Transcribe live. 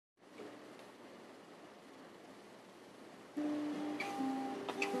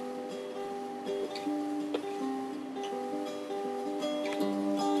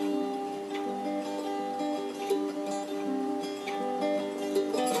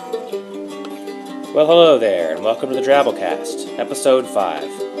Well, hello there, and welcome to the Drabblecast, Episode 5.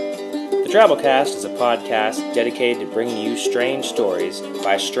 The Drabblecast is a podcast dedicated to bringing you strange stories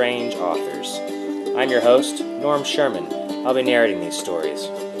by strange authors. I'm your host, Norm Sherman. I'll be narrating these stories.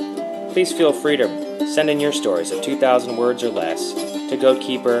 Please feel free to send in your stories of 2,000 words or less to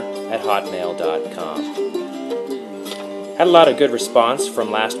goatkeeper@hotmail.com. Had a lot of good response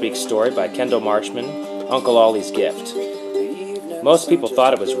from last week's story by Kendall Marchman, Uncle Ollie's Gift. Most people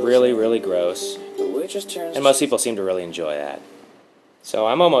thought it was really gross, and most people seem to really enjoy that. So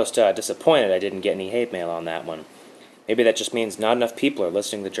I'm almost disappointed I didn't get any hate mail on that one. Maybe that just means not enough people are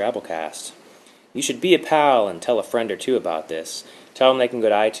listening to the Drabblecast. You should be a pal and tell a friend or two about this. Tell them they can go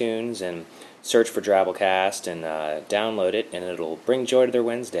to iTunes and search for Drabblecast and download it, and it'll bring joy to their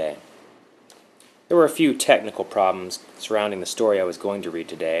Wednesday. There were a few technical problems surrounding the story I was going to read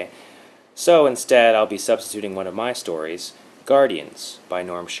today, so instead I'll be substituting one of my stories, Guardians by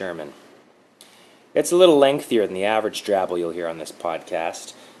Norm Sherman. It's a little lengthier than the average Drabble you'll hear on this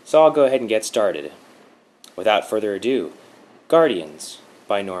podcast, so I'll go ahead and get started. Without further ado, Guardians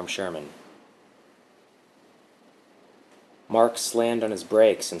by Norm Sherman. Mark slammed on his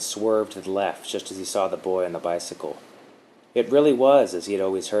brakes and swerved to the left just as he saw the boy on the bicycle. It really was as he had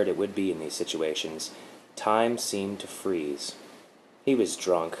always heard it would be in these situations. Time seemed to freeze. He was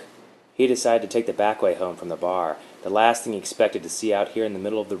drunk. He decided to take the back way home from the bar. The last thing he expected to see out here in the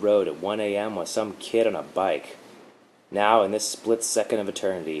middle of the road at 1 a.m. was some kid on a bike. Now, in this split second of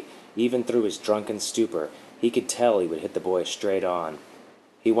eternity, even through his drunken stupor, he could tell he would hit the boy straight on.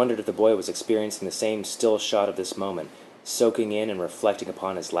 He wondered if the boy was experiencing the same still shot of this moment, soaking in and reflecting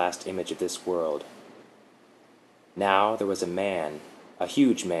upon his last image of this world. Now there was a man, a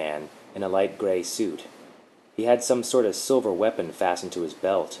huge man, in a light gray suit. He had some sort of silver weapon fastened to his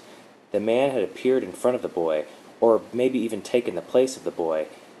belt. The man had appeared in front of the boy, or maybe even taken the place of the boy,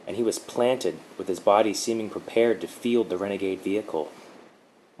 and he was planted, with his body seeming prepared to field the renegade vehicle.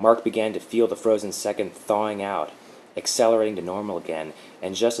 Mark began to feel the frozen second thawing out, accelerating to normal again,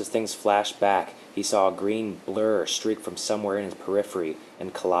 and just as things flashed back, he saw a green blur streak from somewhere in his periphery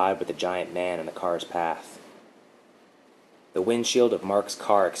and collide with the giant man in the car's path. The windshield of Mark's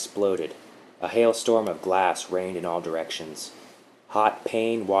car exploded. A hailstorm of glass rained in all directions. Hot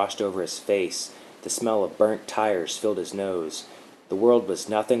pain washed over his face. The smell of burnt tires filled his nose. The world was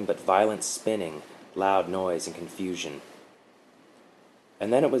nothing but violent spinning, loud noise, and confusion.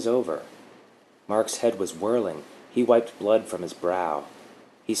 And then it was over. Mark's head was whirling. He wiped blood from his brow.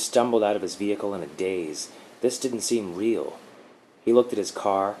 He stumbled out of his vehicle in a daze. This didn't seem real. He looked at his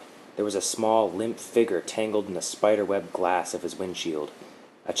car. There was a small, limp figure tangled in the spiderweb glass of his windshield.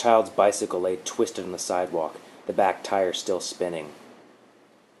 A child's bicycle lay twisted on the sidewalk, the back tire still spinning.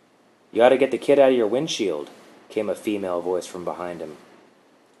 "You ought to get the kid out of your windshield," came a female voice from behind him.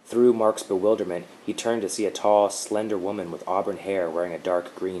 Through Mark's bewilderment, he turned to see a tall, slender woman with auburn hair wearing a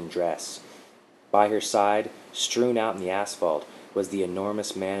dark green dress. By her side, strewn out in the asphalt, was the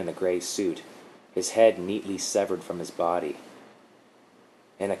enormous man in the gray suit, his head neatly severed from his body.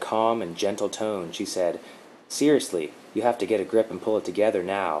 In a calm and gentle tone, she said, "Seriously, you have to get a grip and pull it together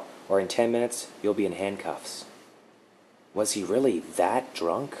now, or in 10 minutes you'll be in handcuffs." Was he really that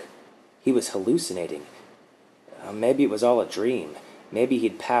drunk? He was hallucinating. Maybe it was all a dream. Maybe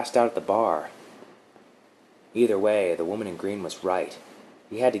he'd passed out at the bar. Either way, the woman in green was right.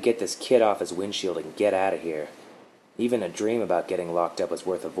 He had to get this kid off his windshield and get out of here. Even a dream about getting locked up was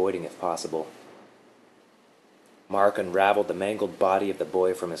worth avoiding if possible. Mark unraveled the mangled body of the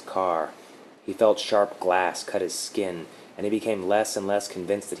boy from his car. He felt sharp glass cut his skin, and he became less and less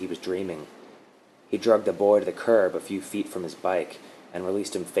convinced that he was dreaming. He dragged the boy to the curb a few feet from his bike, and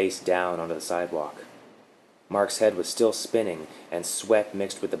released him face down onto the sidewalk. Mark's head was still spinning, and sweat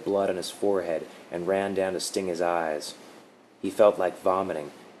mixed with the blood on his forehead and ran down to sting his eyes. He felt like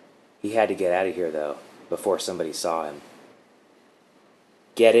vomiting. He had to get out of here, though, before somebody saw him.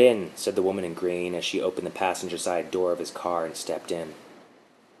 "Get in," said the woman in green as she opened the passenger side door of his car and stepped in.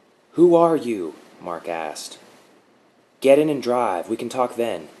 "Who are you?" Mark asked. "Get in and drive. We can talk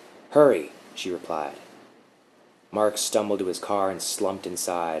then. Hurry," she replied. Mark stumbled to his car and slumped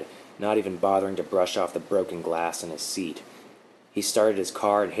inside, not even bothering to brush off the broken glass on his seat. He started his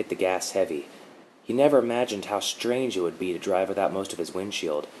car and hit the gas heavy. He never imagined how strange it would be to drive without most of his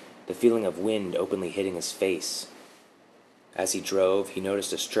windshield, the feeling of wind openly hitting his face. As he drove, he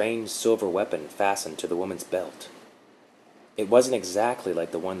noticed a strange silver weapon fastened to the woman's belt. It wasn't exactly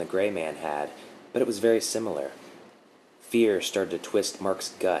like the one the gray man had, but it was very similar. Fear started to twist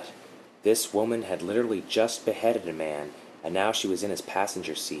Mark's gut. This woman had literally just beheaded a man, and now she was in his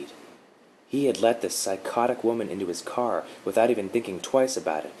passenger seat. He had let this psychotic woman into his car without even thinking twice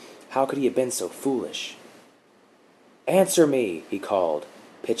about it, How could he have been so foolish? "Answer me," he called,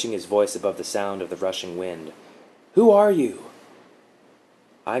 pitching his voice above the sound of the rushing wind. "Who are you?"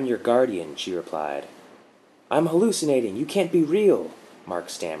 "I'm your guardian," she replied. "I'm hallucinating. You can't be real," Mark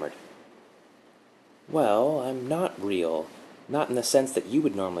stammered. "Well, I'm not real. Not in the sense that you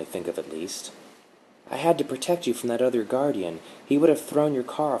would normally think of, at least. I had to protect you from that other guardian. He would have thrown your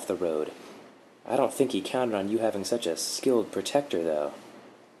car off the road. I don't think he counted on you having such a skilled protector, though."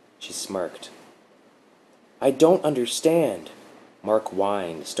 She smirked. "I don't understand." Mark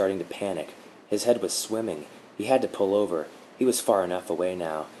whined, starting to panic. His head was swimming. He had to pull over. He was far enough away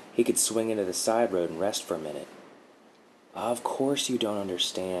now. He could swing into the side road and rest for a minute. "Of course you don't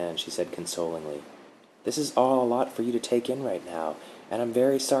understand," she said consolingly. "This is all a lot for you to take in right now, and I'm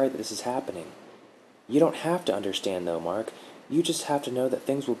very sorry that this is happening. You don't have to understand, though, Mark. You just have to know that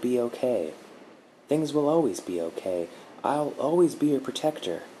things will be okay. Things will always be okay. I'll always be your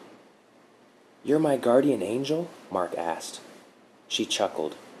protector." "You're my guardian angel?" Mark asked. She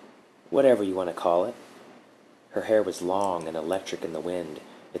chuckled. "Whatever you want to call it." Her hair was long and electric in the wind.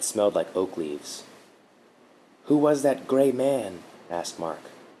 It smelled like oak leaves. "Who was that gray man?" asked Mark.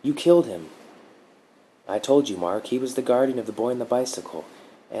 "You killed him." "I told you, Mark, he was the guardian of the boy on the bicycle.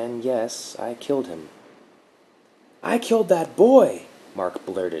 And yes, I killed him." "I killed that boy!" Mark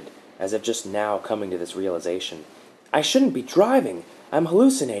blurted, as if just now coming to this realization. "I shouldn't be driving. I'm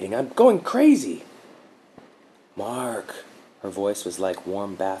hallucinating. I'm going crazy." "Mark," her voice was like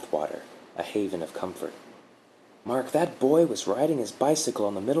warm bath water, a haven of comfort. "Mark, that boy was riding his bicycle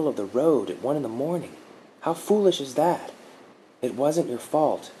on the middle of the road at 1 a.m. How foolish is that? It wasn't your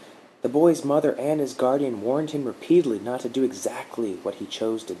fault. The boy's mother and his guardian warned him repeatedly not to do exactly what he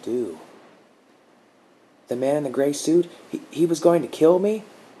chose to do." "The man in the gray suit, he was going to kill me?"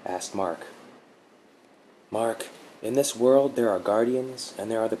 asked Mark. "Mark, in this world there are guardians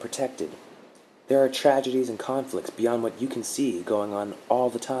and there are the protected. There are tragedies and conflicts beyond what you can see going on all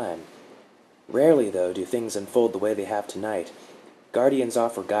the time. Rarely, though, do things unfold the way they have tonight. Guardians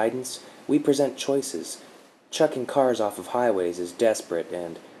offer guidance, we present choices. Chucking cars off of highways is desperate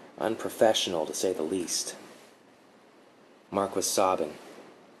and unprofessional, to say the least." Mark was sobbing.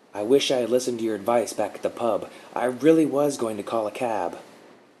 "I wish I had listened to your advice back at the pub. I really was going to call a cab."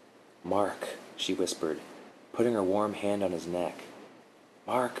 "Mark," she whispered, putting her warm hand on his neck.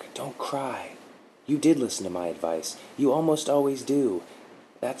 "Mark, don't cry. You did listen to my advice. You almost always do.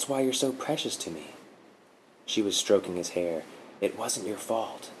 That's why you're so precious to me." She was stroking his hair. "It wasn't your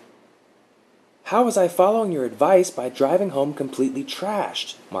fault." "How was I following your advice by driving home completely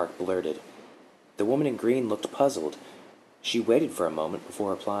trashed?" Mark blurted. The woman in green looked puzzled. She waited for a moment before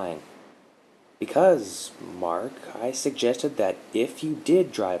replying. "Because, Mark, I suggested that if you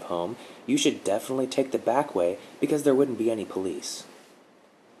did drive home, you should definitely take the back way because there wouldn't be any police."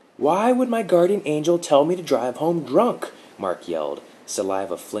 "Why would my guardian angel tell me to drive home drunk?" Mark yelled,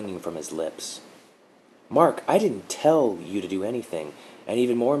 saliva flinging from his lips. "Mark, I didn't tell you to do anything, and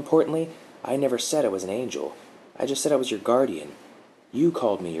even more importantly, I never said I was an angel. I just said I was your guardian. You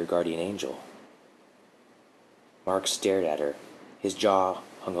called me your guardian angel." Mark stared at her. His jaw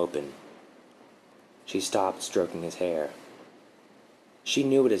hung open. She stopped stroking his hair. She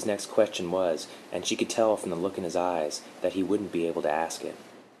knew what his next question was, and she could tell from the look in his eyes that he wouldn't be able to ask it.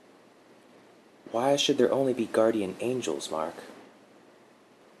 "Why should there only be guardian angels, Mark?"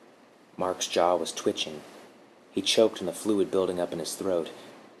 Mark's jaw was twitching. He choked on the fluid building up in his throat.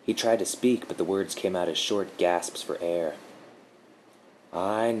 He tried to speak, but the words came out as short gasps for air.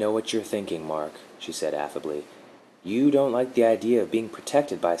 "I know what you're thinking, Mark," she said affably. "You don't like the idea of being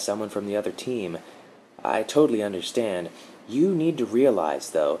protected by someone from the other team. I totally understand. You need to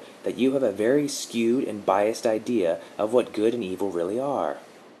realize, though, that you have a very skewed and biased idea of what good and evil really are."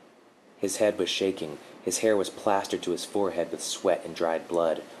 His head was shaking. His hair was plastered to his forehead with sweat and dried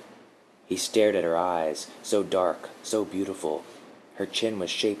blood. He stared at her eyes, so dark, so beautiful. Her chin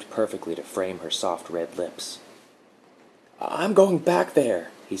was shaped perfectly to frame her soft red lips. "I'm going back there,"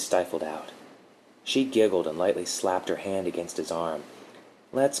 he stifled out. She giggled and lightly slapped her hand against his arm.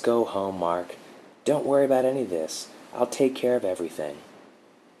 "Let's go home, Mark. Don't worry about any of this. I'll take care of everything."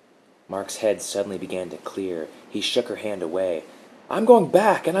 Mark's head suddenly began to clear. He shook her hand away. "I'm going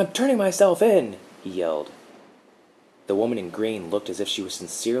back, and I'm turning myself in," he yelled. The woman in green looked as if she was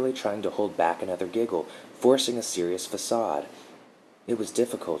sincerely trying to hold back another giggle, forcing a serious facade. It was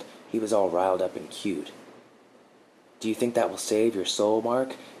difficult. He was all riled up and cute. "Do you think that will save your soul,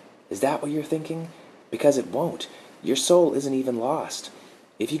 Mark? Is that what you're thinking? Because it won't. Your soul isn't even lost.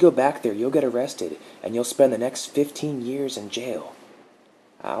 If you go back there, you'll get arrested, and you'll spend the next 15 years in jail.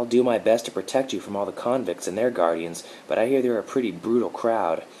 I'll do my best to protect you from all the convicts and their guardians, but I hear they're a pretty brutal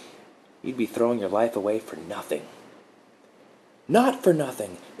crowd. you'd be throwing your life away for nothing." "Not for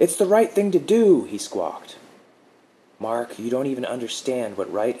nothing! It's the right thing to do," he squawked. "Mark, you don't even understand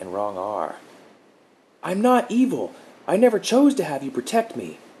what right and wrong are." "I'm not evil. I never chose to have you protect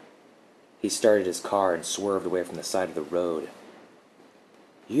me." He started his car and swerved away from the side of the road.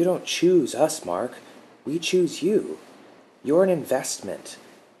 "You don't choose us, Mark. We choose you. You're an investment.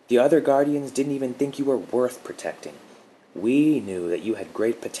 The other guardians didn't even think you were worth protecting. We knew that you had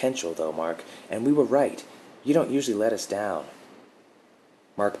great potential, though, Mark, and we were right. You don't usually let us down."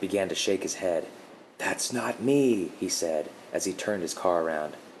 Mark began to shake his head. "That's not me," he said, as he turned his car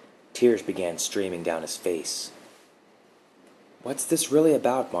around. Tears began streaming down his face. "What's this really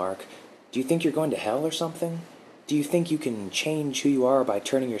about, Mark? Do you think you're going to hell or something? Do you think you can change who you are by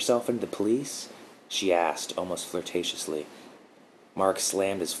turning yourself into the police?" she asked, almost flirtatiously. Mark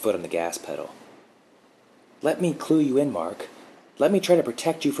slammed his foot on the gas pedal. "Let me clue you in, Mark. Let me try to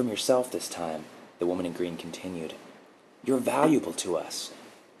protect you from yourself this time," the woman in green continued. "You're valuable to us.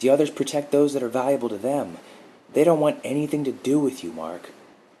 The others protect those that are valuable to them. They don't want anything to do with you, Mark.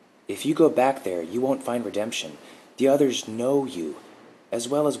 If you go back there, you won't find redemption. The others know you, as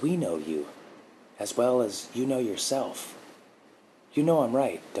well as we know you, as well as you know yourself. You know I'm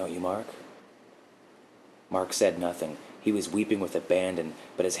right, don't you, Mark?" Mark said nothing. He was weeping with abandon,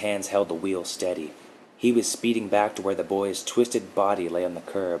 but his hands held the wheel steady. He was speeding back to where the boy's twisted body lay on the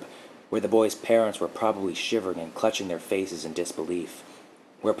curb, where the boy's parents were probably shivering and clutching their faces in disbelief,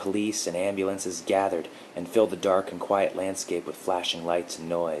 where police and ambulances gathered and filled the dark and quiet landscape with flashing lights and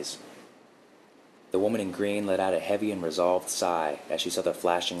noise. The woman in green let out a heavy and resolved sigh as she saw the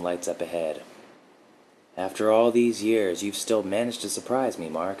flashing lights up ahead. "After all these years, you've still managed to surprise me,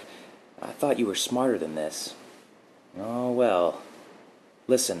 Mark. I thought you were smarter than this." "Oh, well.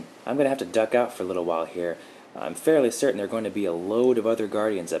 Listen, I'm going to have to duck out for a little while here. I'm fairly certain there are going to be a load of other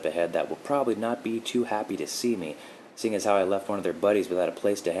guardians up ahead that will probably not be too happy to see me, seeing as how I left one of their buddies without a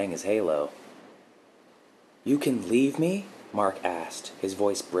place to hang his halo." "You can leave me?" Mark asked, his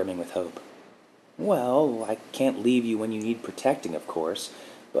voice brimming with hope. "Well, I can't leave you when you need protecting, of course,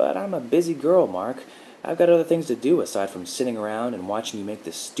 but I'm a busy girl, Mark. I've got other things to do aside from sitting around and watching you make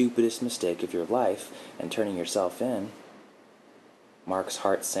the stupidest mistake of your life and turning yourself in." Mark's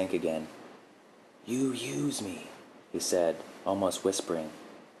heart sank again. "You use me," he said, almost whispering.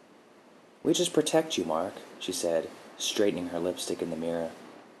 "We just protect you, Mark," she said, straightening her lipstick in the mirror.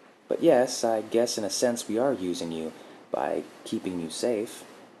 "But yes, I guess in a sense we are using you, by keeping you safe."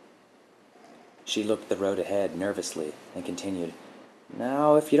 She looked the road ahead nervously and continued,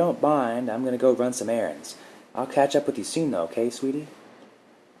 "Now, if you don't mind, I'm going to go run some errands. I'll catch up with you soon, though, okay, sweetie?"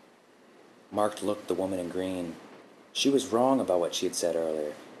 Mark looked the woman in green. She was wrong about what she had said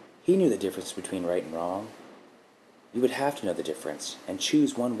earlier. He knew the difference between right and wrong. You would have to know the difference and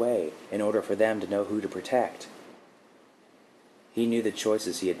choose one way in order for them to know who to protect. He knew the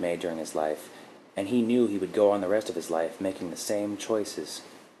choices he had made during his life, and he knew he would go on the rest of his life making the same choices.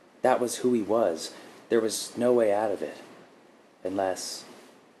 That was who he was. There was no way out of it. Unless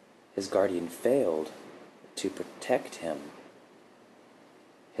his guardian failed to protect him.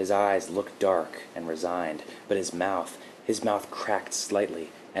 His eyes looked dark and resigned, but his mouth cracked slightly,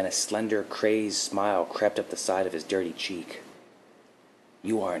 and a slender, crazed smile crept up the side of his dirty cheek.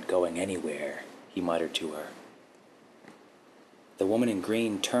 "You aren't going anywhere," he muttered to her. The woman in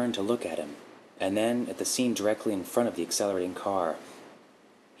green turned to look at him, and then at the scene directly in front of the accelerating car.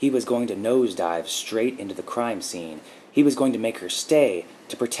 He was going to nosedive straight into the crime scene. He was going to make her stay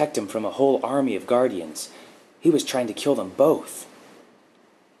to protect him from a whole army of guardians. He was trying to kill them both.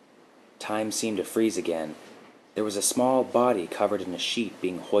 Time seemed to freeze again. There was a small body covered in a sheet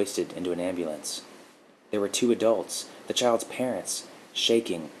being hoisted into an ambulance. There were two adults, the child's parents,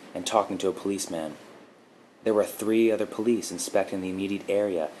 shaking and talking to a policeman. There were 3 other police inspecting the immediate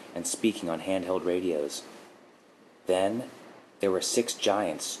area and speaking on handheld radios. Then there were 6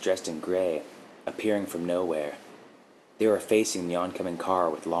 giants dressed in gray, appearing from nowhere. They were facing the oncoming car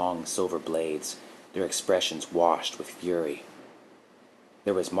with long silver blades, their expressions washed with fury.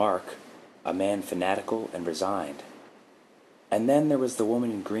 There was Mark, a man fanatical and resigned. And then there was the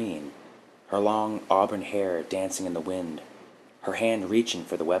woman in green, her long auburn hair dancing in the wind, her hand reaching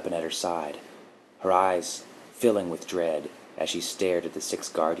for the weapon at her side, her eyes filling with dread as she stared at the 6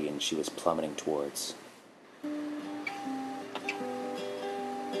 guardians she was plummeting towards.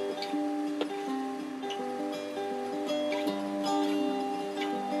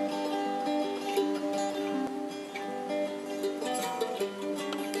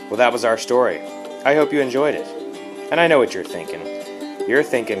 Well, that was our story. I hope you enjoyed it. And I know what you're thinking. You're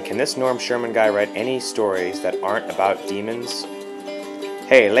thinking, can this Norm Sherman guy write any stories that aren't about demons?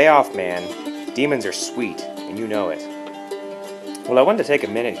 Hey, lay off, man. Demons are sweet, and you know it. Well, I wanted to take a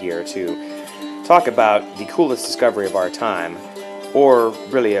minute here to talk about the coolest discovery of our time, or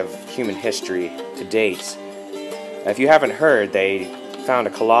really of human history to date. If you haven't heard, they found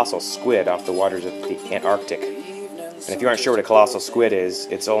a colossal squid off the waters of the Antarctic. And if you aren't sure what a colossal squid is,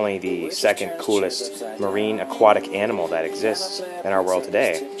 it's only the second coolest marine aquatic animal that exists in our world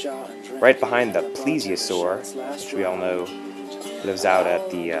today. Right behind the plesiosaur, which we all know lives out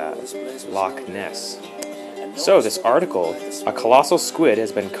at the Loch Ness. So, this article, a colossal squid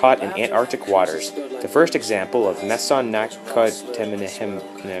has been caught in Antarctic waters. The first example of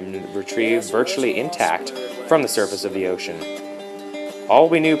Mesonacodeminem retrieved virtually intact from the surface of the ocean. All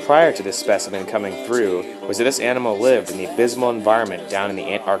we knew prior to this specimen coming through was that this animal lived in the abysmal environment down in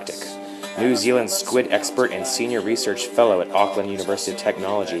the Antarctic. New Zealand squid expert and senior research fellow at Auckland University of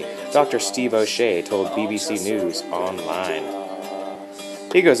Technology, Dr. Steve O'Shea, told BBC News Online.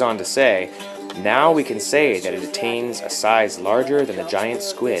 He goes on to say, "Now we can say that it attains a size larger than the giant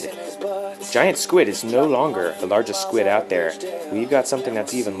squid. Giant squid is no longer the largest squid out there. We've got something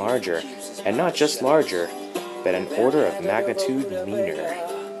that's even larger, and not just larger, but an order of magnitude meaner."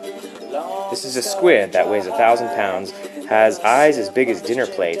 This is a squid that weighs 1,000 pounds, has eyes as big as dinner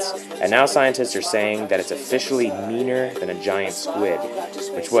plates, and now scientists are saying that it's officially meaner than a giant squid,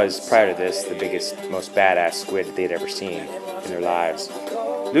 which was, prior to this, the biggest, most badass squid that they'd ever seen in their lives.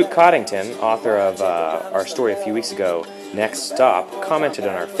 Luke Coddington, author of our story a few weeks ago, Next Stop, commented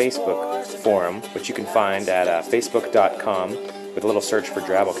on our Facebook forum, which you can find at facebook.com with a little search for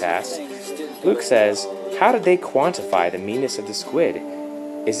Drabblecast. Luke says, "How did they quantify the meanness of the squid?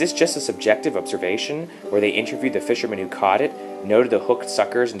 Is this just a subjective observation, where they interviewed the fisherman who caught it, noted the hooked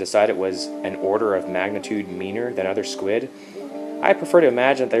suckers, and decided it was an order of magnitude meaner than other squid? I prefer to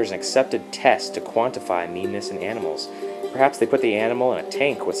imagine that there's an accepted test to quantify meanness in animals. Perhaps they put the animal in a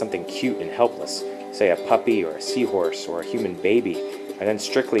tank with something cute and helpless, say a puppy or a seahorse or a human baby, and then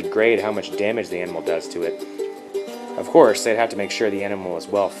strictly grade how much damage the animal does to it. Of course, they'd have to make sure the animal is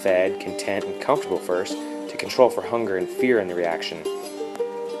well fed, content, and comfortable first, to control for hunger and fear in the reaction.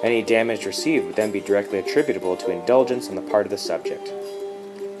 Any damage received would then be directly attributable to indulgence on the part of the subject."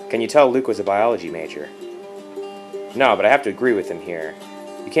 Can you tell Luke was a biology major? No, but I have to agree with him here.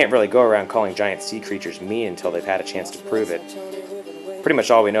 You can't really go around calling giant sea creatures mean until they've had a chance to prove it. Pretty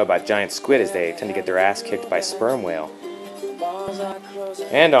much all we know about giant squid is they tend to get their ass kicked by sperm whale.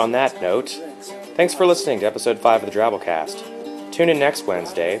 And on that note, thanks for listening to episode 5 of the Drabblecast. Tune in next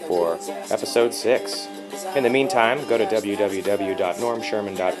Wednesday for episode 6. In the meantime, go to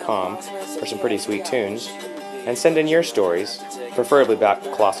www.normsherman.com for some pretty sweet tunes, and send in your stories, preferably about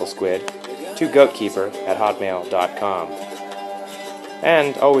colossal squid, to goatkeeper@hotmail.com.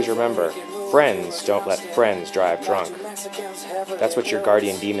 And always remember, friends don't let friends drive drunk. That's what your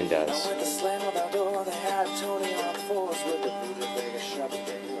guardian demon does.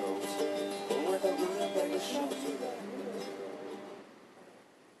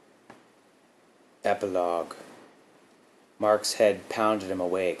 Epilogue. Mark's head pounded him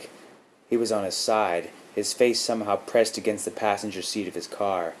awake. He was on his side, his face somehow pressed against the passenger seat of his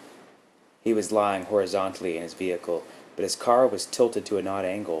car. He was lying horizontally in his vehicle, but his car was tilted to an odd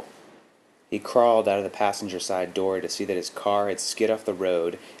angle. He crawled out of the passenger side door to see that his car had skid off the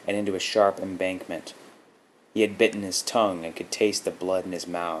road and into a sharp embankment. He had bitten his tongue and could taste the blood in his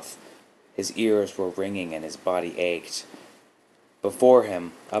mouth. His ears were ringing and his body ached. Before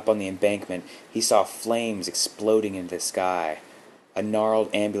him, up on the embankment, he saw flames exploding into the sky. A gnarled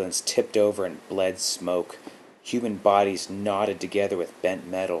ambulance tipped over and bled smoke. Human bodies knotted together with bent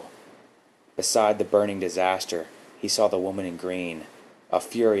metal. Beside the burning disaster, he saw the woman in green, a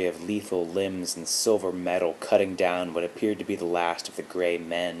fury of lethal limbs and silver metal cutting down what appeared to be the last of the gray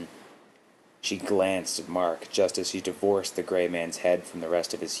men. She glanced at Mark just as she divorced the gray man's head from the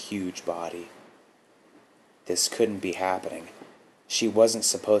rest of his huge body. This couldn't be happening. She wasn't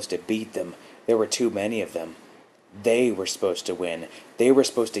supposed to beat them. There were too many of them. They were supposed to win. They were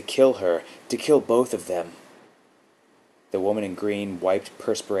supposed to kill her, to kill both of them. The woman in green wiped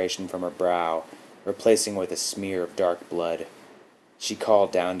perspiration from her brow, replacing it with a smear of dark blood. She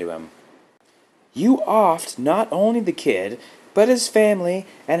called down to him. "You offed not only the kid, but his family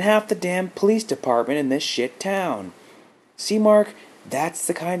and half the damn police department in this shit town. See, Mark, that's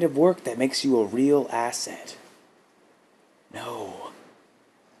the kind of work that makes you a real asset."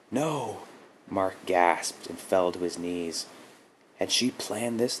 No, Mark gasped and fell to his knees. Had she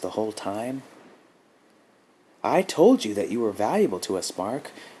planned this the whole time? "I told you that you were valuable to us,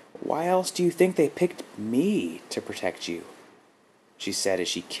 Mark. Why else do you think they picked me to protect you?" she said as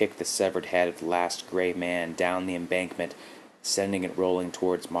she kicked the severed head of the last gray man down the embankment, sending it rolling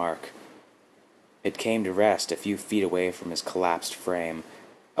towards Mark. It came to rest a few feet away from his collapsed frame,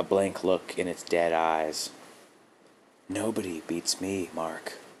 a blank look in its dead eyes. "Nobody beats me,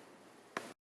 Mark,"